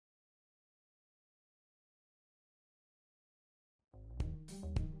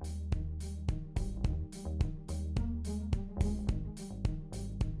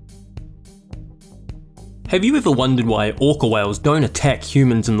Have you ever wondered why orca whales don't attack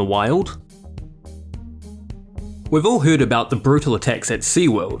humans in the wild? We've all heard about the brutal attacks at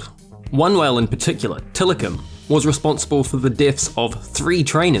Seaworld. One whale in particular, Tilikum, was responsible for the deaths of 3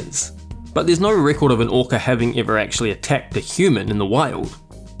 trainers. But there's no record of an orca having ever actually attacked a human in the wild.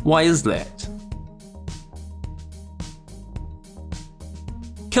 Why is that?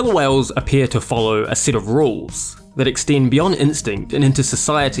 Killer whales appear to follow a set of rules that extend beyond instinct and into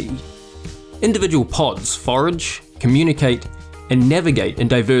society. Individual pods forage, communicate, and navigate in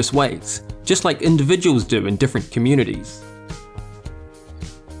diverse ways, just like individuals do in different communities.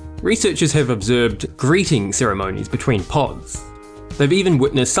 Researchers have observed greeting ceremonies between pods. They've even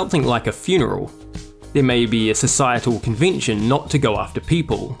witnessed something like a funeral. There may be a societal convention not to go after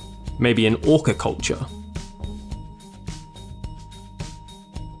people, maybe an orca culture.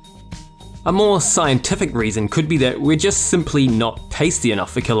 A more scientific reason could be that we're just simply not tasty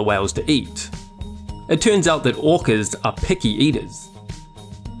enough for killer whales to eat. It turns out that orcas are picky eaters.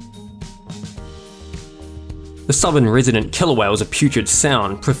 The southern resident killer whales of Puget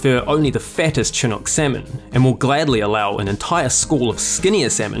Sound prefer only the fattest Chinook salmon and will gladly allow an entire school of skinnier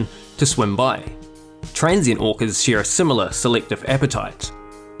salmon to swim by. Transient orcas share a similar selective appetite.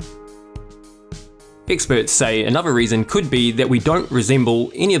 Experts say another reason could be that we don't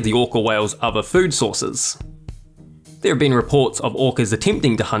resemble any of the orca whale's other food sources. There have been reports of orcas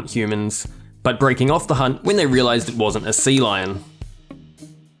attempting to hunt humans, but breaking off the hunt when they realised it wasn't a sea lion.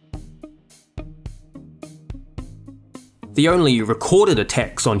 The only recorded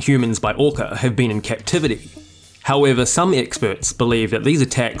attacks on humans by orca have been in captivity. However, some experts believe that these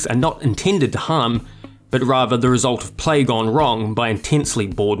attacks are not intended to harm, but rather the result of play gone wrong by intensely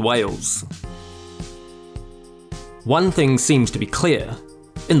bored whales. One thing seems to be clear,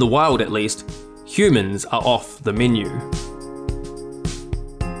 in the wild at least, humans are off the menu.